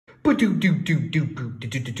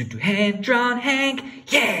Hand-drawn Hank,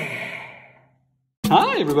 yeah!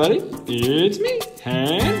 Hi everybody, it's me,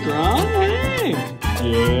 Hand-drawn Hank.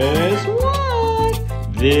 Guess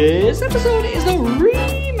what? This episode is a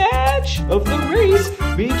rematch of the race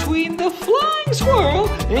between the Flying Squirrel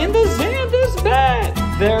and the Xanthous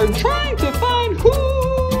Bat. They're trying to find who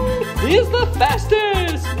is the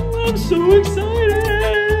fastest. I'm so excited.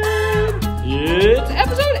 It's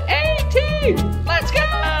episode 18. Let's go.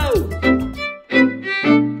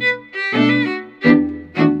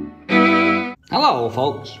 Hello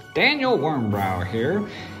folks, Daniel Wormbrow here,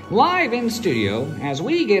 live in studio as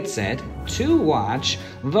we get set to watch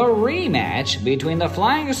the rematch between the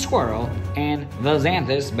Flying Squirrel and the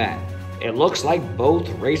Xanthous Bat. It looks like both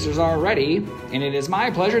racers are ready, and it is my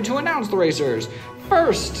pleasure to announce the racers.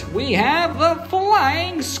 First, we have the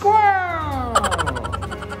Flying Squirrel!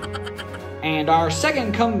 And our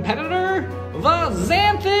second competitor, the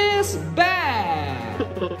Xanthous Bat!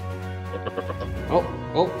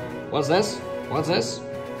 Oh, what's this? What's this?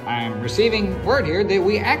 I'm receiving word here that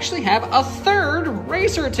we actually have a third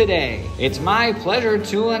racer today. It's my pleasure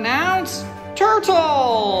to announce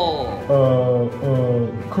Turtle!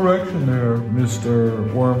 Correction there, Mr.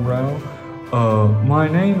 Wormbrow. My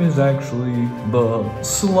name is actually the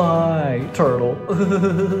Sly Turtle.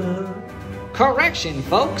 Correction,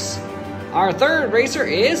 folks. Our third racer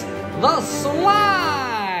is the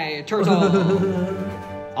Sly Turtle.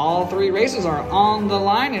 All three racers are on the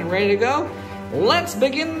line and ready to go. Let's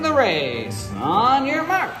begin the race. On your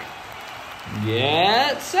mark.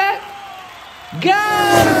 Get set. Go!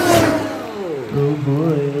 Oh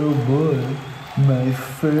boy. My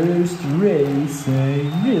first race. I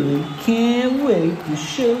really can't wait to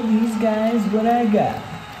show these guys what I got.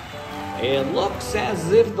 It looks as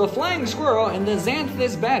if the Flying Squirrel and the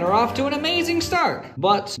Xanthous Bat are off to an amazing start.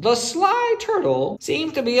 But the Sly Turtle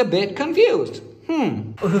seems to be a bit confused.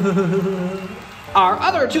 Our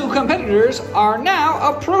other two competitors are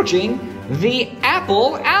now approaching the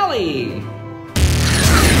Apple Alley.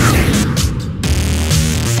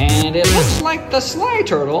 And it looks like the Sly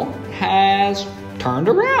Turtle has turned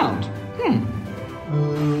around.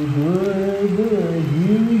 Oh boy,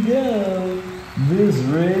 here we go. This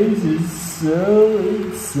race is so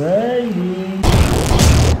exciting.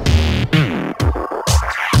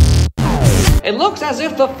 It looks as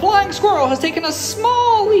if the Flying Squirrel has taken a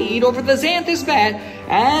small lead over the Xanthous Bat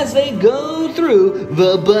as they go through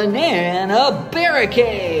the banana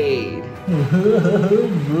barricade.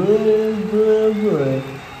 Boy.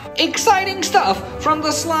 Exciting stuff from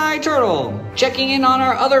the Sly Turtle. Checking in on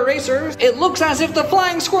our other racers, it looks as if the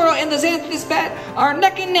Flying Squirrel and the Xanthous Bat are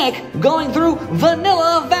neck and neck going through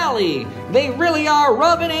Vanilla Valley. They really are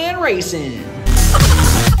rubbing and racing.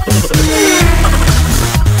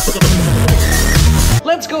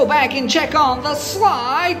 Let's go back and check on the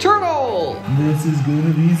Sly Turtle. This is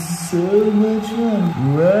gonna be so much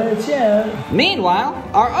fun. Watch out. Meanwhile,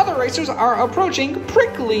 our other racers are approaching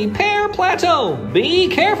Prickly Pear Plateau. Be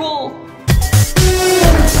careful.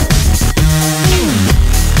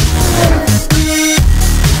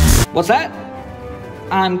 What's that?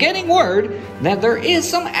 I'm getting word that there is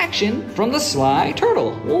some action from the Sly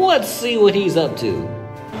Turtle. Let's see what he's up to.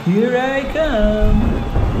 Here I come.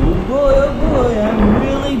 Oh boy, I'm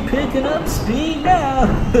really picking up speed now.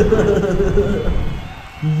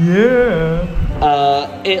 Yeah.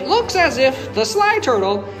 It looks as if the Sly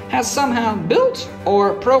Turtle has somehow built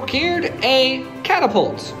or procured a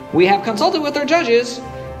catapult. We have consulted with our judges,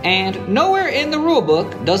 and nowhere in the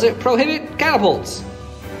rulebook does it prohibit catapults.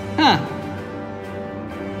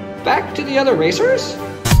 Back to the other racers.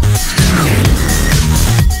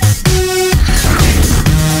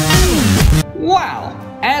 Wow!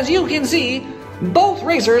 As you can see, both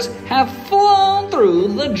racers have flown through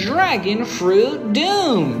the dragon fruit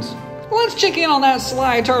dunes. Let's check in on that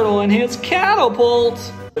Sly Turtle and his catapult.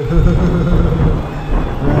 I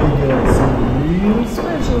got something real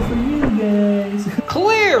special for you guys.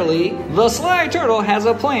 Clearly, the Sly Turtle has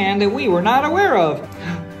a plan that we were not aware of.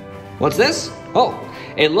 What's this? Oh,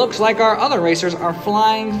 it looks like our other racers are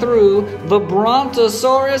flying through the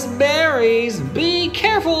Brontosaurus berries. Be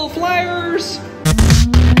careful, flyers!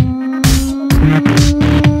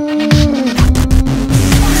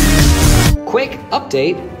 Quick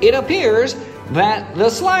update, it appears that the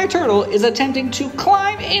Sly Turtle is attempting to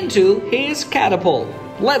climb into his catapult.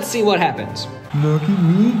 Let's see what happens. Look at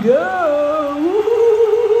me go!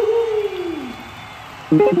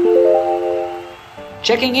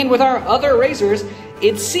 Checking in with our other racers,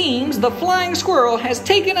 it seems the Flying Squirrel has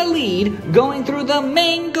taken a lead going through the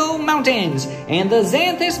Mango Mountains, and the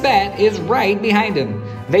Xanthous Bat is right behind him.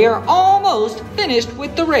 They are almost finished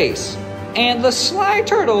with the race, and the Sly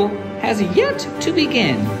Turtle has yet to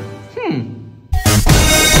begin.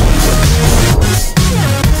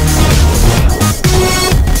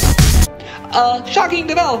 A shocking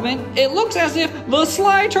development. It looks as if the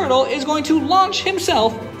Sly Turtle is going to launch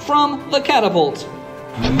himself from the catapult.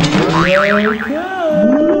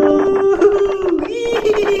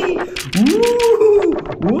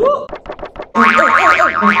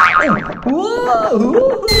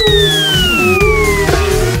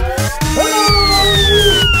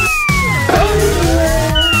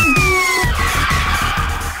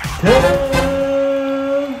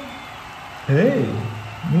 Hey,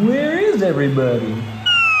 where is everybody?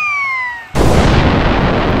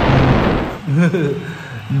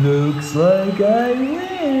 Looks like I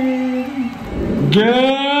win.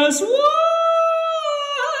 Guess what?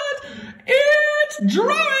 It's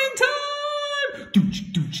drawing time!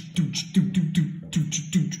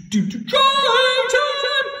 Drawing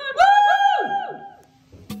time! Woo!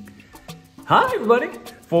 Hi, everybody.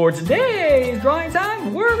 For today's drawing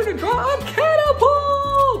time, we're going to draw a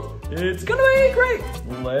catapult. It's going to be great.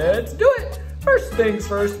 Let's do it. First things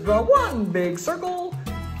first, draw one big circle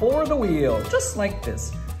for the wheel, just like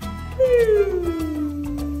this.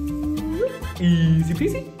 Easy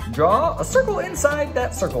peasy. Draw a circle inside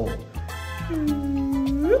that circle.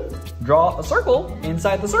 Draw a circle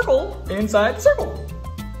inside the circle inside the circle.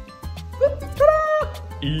 Ta-da!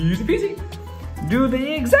 Easy peasy. Do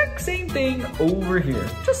the exact same thing over here,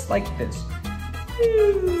 just like this.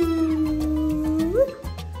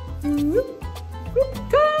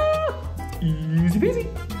 Ta-da! Easy peasy.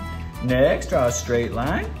 Next, draw a straight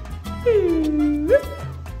line.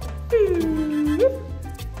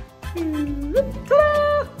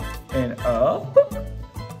 Ta-da! And up,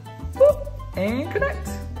 and connect.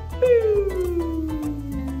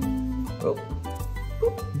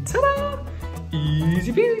 Ta-da!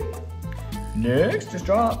 Easy peasy. Next, just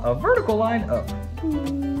draw a vertical line up.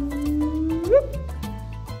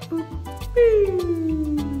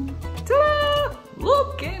 Ta-da!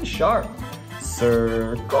 Looking sharp.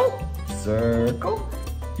 Circle, circle.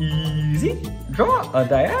 Easy. Draw a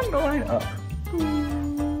diagonal line up.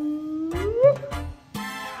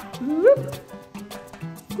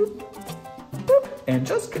 And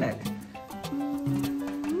just connect.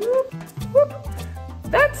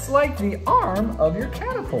 That's like the arm of your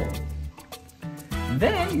catapult.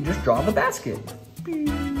 Then you just draw the basket.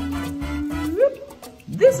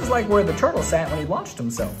 This is like where the turtle sat when he launched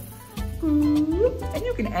himself. And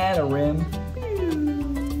you can add a rim.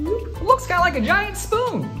 It looks kind of like a giant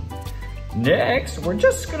spoon. Next, we're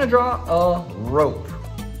just gonna draw a rope.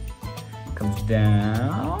 Comes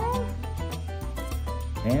down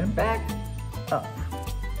and back up.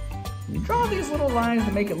 You draw these little lines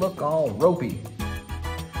to make it look all ropey.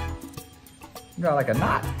 Draw like a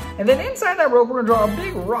knot. And then inside that rope, we're gonna draw a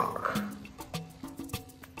big rock.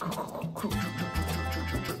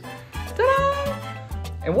 Ta-da!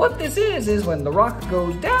 And what this is when the rock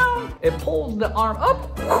goes down, it pulls the arm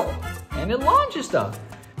up and it launches stuff.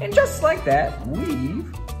 And just like that,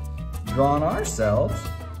 we've drawn ourselves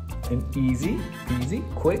an easy peasy,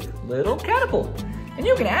 quick little catapult. And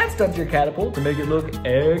you can add stuff to your catapult to make it look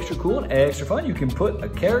extra cool and extra fun. You can put a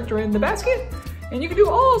character in the basket, and you can do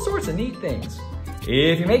all sorts of neat things.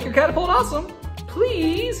 If you make your catapult awesome,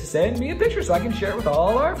 please send me a picture so I can share it with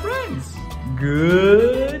all our friends.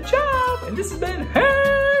 Good job! And this has been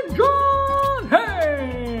Hand Drawn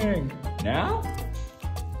Hank. Now,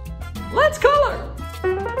 let's color!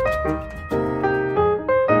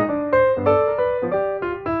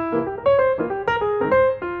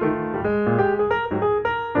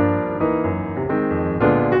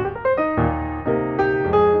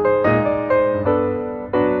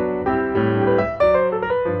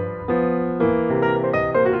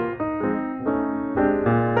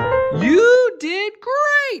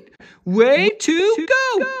 Way to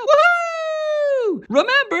go! Woohoo!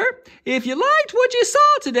 Remember, if you liked what you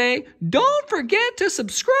saw today, don't forget to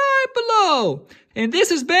subscribe below. And this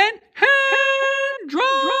has been Hand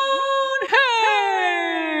Drawn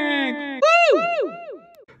Hank! Woo!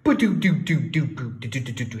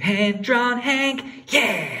 Hand Drawn Hank,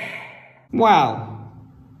 yeah! Wow.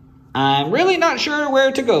 I'm really not sure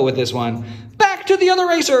where to go with this one. Back to the other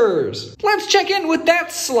racers. Let's check in with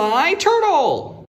that Sly Turtle.